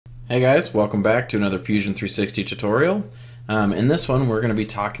Hey guys, welcome back to another Fusion 360 tutorial. In this one we're going to be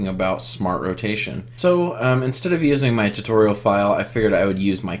talking about smart rotation. So instead of using my tutorial file, I figured I would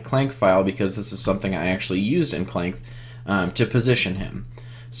use my Clank file because this is something I actually used in Clank to position him.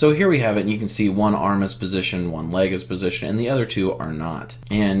 So here we have it, and you can see one arm is positioned, one leg is positioned, and the other two are not.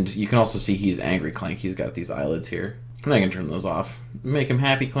 And you can also see he's angry Clank. He's got these eyelids here. And I can turn those off. Make him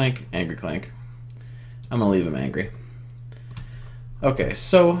happy Clank, angry Clank. I'm going to leave him angry. Okay,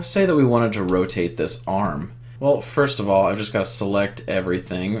 so say that we wanted to rotate this arm. Well, first of all, I've just got to select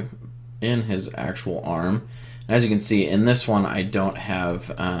everything in his actual arm. And as you can see, in this one, I don't have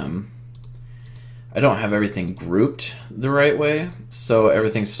everything grouped the right way, so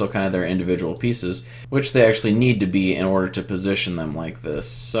everything's still kind of their individual pieces, which they actually need to be in order to position them like this.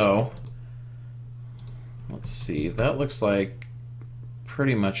 So let's see, that looks like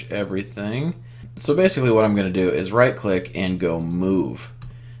pretty much everything. So basically what I'm going to do is right click and go move.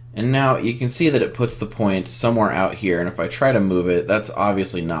 And now you can see that it puts the point somewhere out here, and if I try to move it, that's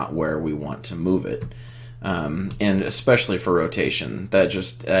obviously not where we want to move it. And especially for rotation,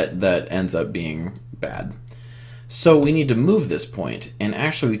 that ends up being bad. So we need to move this point, and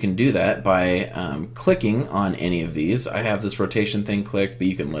actually we can do that by clicking on any of these. I have this rotation thing clicked, but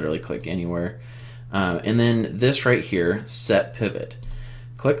you can literally click anywhere. And then this right here, set pivot.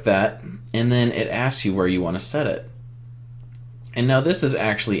 Click that, and then it asks you where you want to set it. And now this is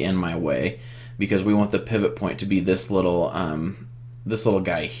actually in my way because we want the pivot point to be this little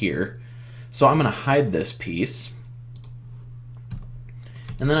guy here. So I'm going to hide this piece,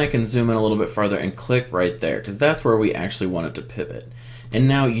 and then I can zoom in a little bit farther and click right there because that's where we actually want it to pivot. And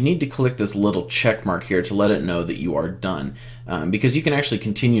now you need to click this little check mark here to let it know that you are done, because you can actually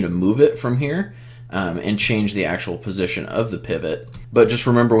continue to move it from here. And change the actual position of the pivot. But just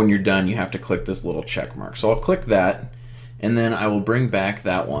remember, when you're done, you have to click this little check mark. So I'll click that, and then I will bring back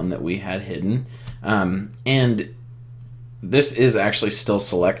that one that we had hidden. And this is actually still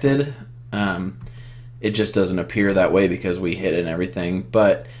selected. It just doesn't appear that way because we hid it and everything,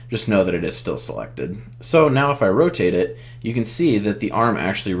 but just know that it is still selected. So now if I rotate it, you can see that the arm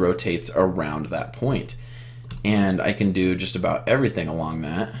actually rotates around that point. And I can do just about everything along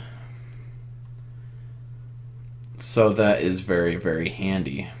that. So that is very, very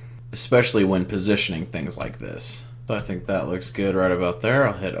handy, especially when positioning things like this. So I think that looks good right about there.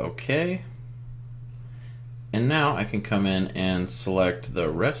 I'll hit OK. And now I can come in and select the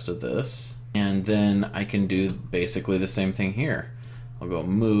rest of this, and then I can do basically the same thing here. I'll go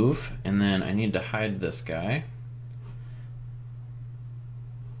move, and then I need to hide this guy.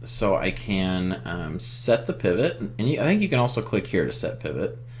 So I can set the pivot, and I think you can also click here to set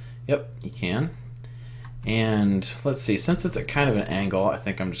pivot. Yep, you can. And let's see, since it's at kind of an angle, I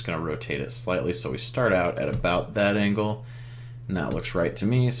think I'm just going to rotate it slightly so we start out at about that angle, and that looks right to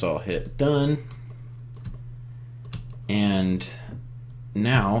me, so I'll hit done. And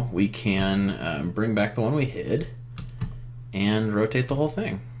now we can bring back the one we hid and rotate the whole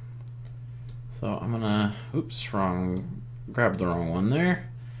thing. So I'm gonna, oops, grab the wrong one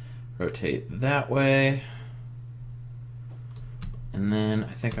there, rotate that way, and then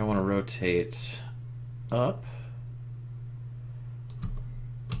I think I want to rotate up.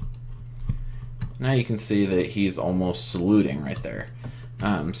 Now you can see that he's almost saluting right there.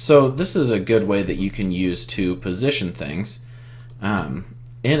 So this is a good way that you can use to position things, and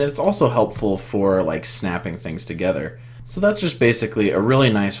it's also helpful for like snapping things together. So that's just basically a really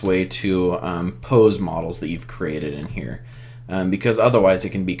nice way to pose models that you've created in here, because otherwise it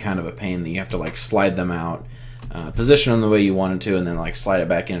can be kind of a pain that you have to like slide them out, position them the way you want it to, and then like slide it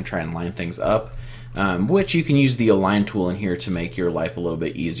back in and try and line things up. Which you can use the align tool in here to make your life a little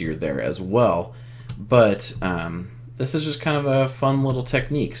bit easier there as well. But this is just kind of a fun little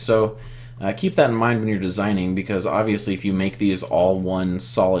technique. So keep that in mind when you're designing, because obviously if you make these all one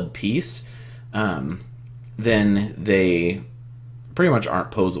solid piece, then they pretty much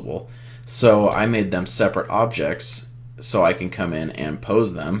aren't posable. So I made them separate objects so I can come in and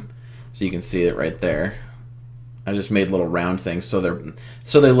pose them. So you can see it right there. I just made little round things so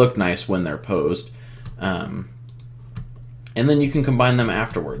they look nice when they're posed. And then you can combine them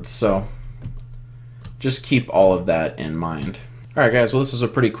afterwards. So just keep all of that in mind. Alright guys, well this was a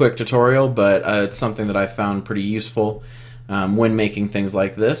pretty quick tutorial, but it's something that I found pretty useful when making things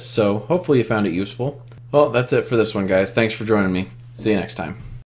like this. So hopefully you found it useful. Well, that's it for this one guys. Thanks for joining me. See you next time.